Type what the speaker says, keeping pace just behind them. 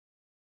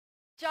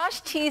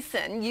Josh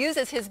Tiessen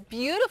uses his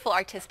beautiful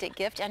artistic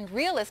gift and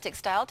realistic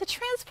style to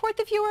transport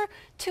the viewer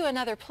to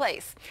another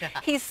place.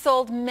 He's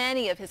sold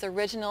many of his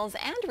originals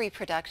and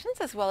reproductions,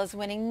 as well as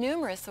winning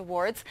numerous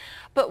awards.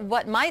 But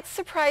what might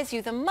surprise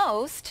you the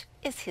most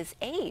is his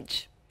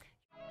age.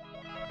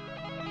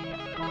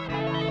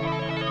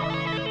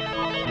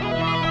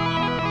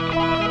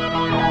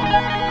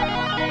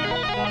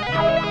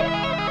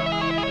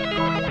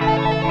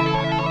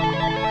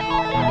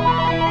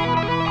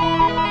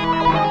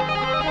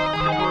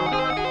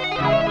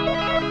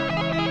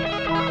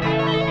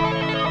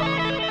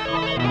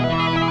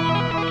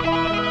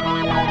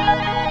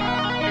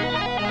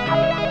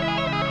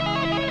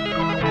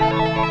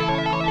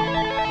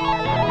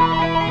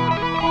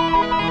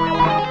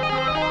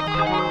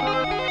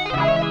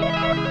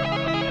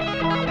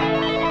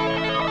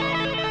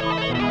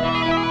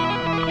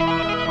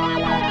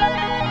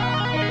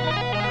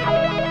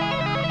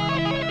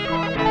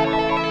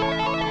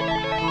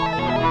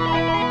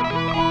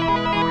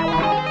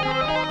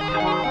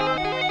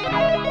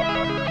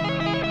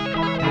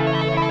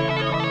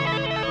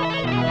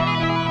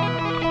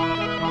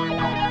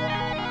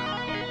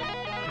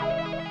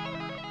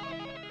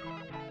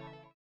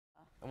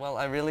 Well,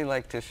 I really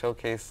like to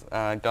showcase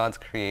God's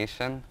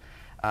creation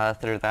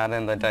through that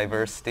and the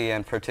diversity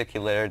and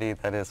particularity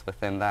that is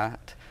within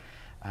that,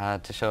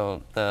 to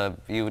show the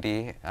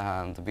beauty,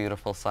 the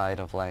beautiful side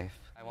of life.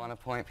 I want to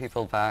point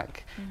people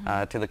back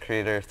to the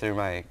Creator through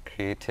my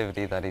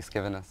creativity that He's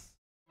given us.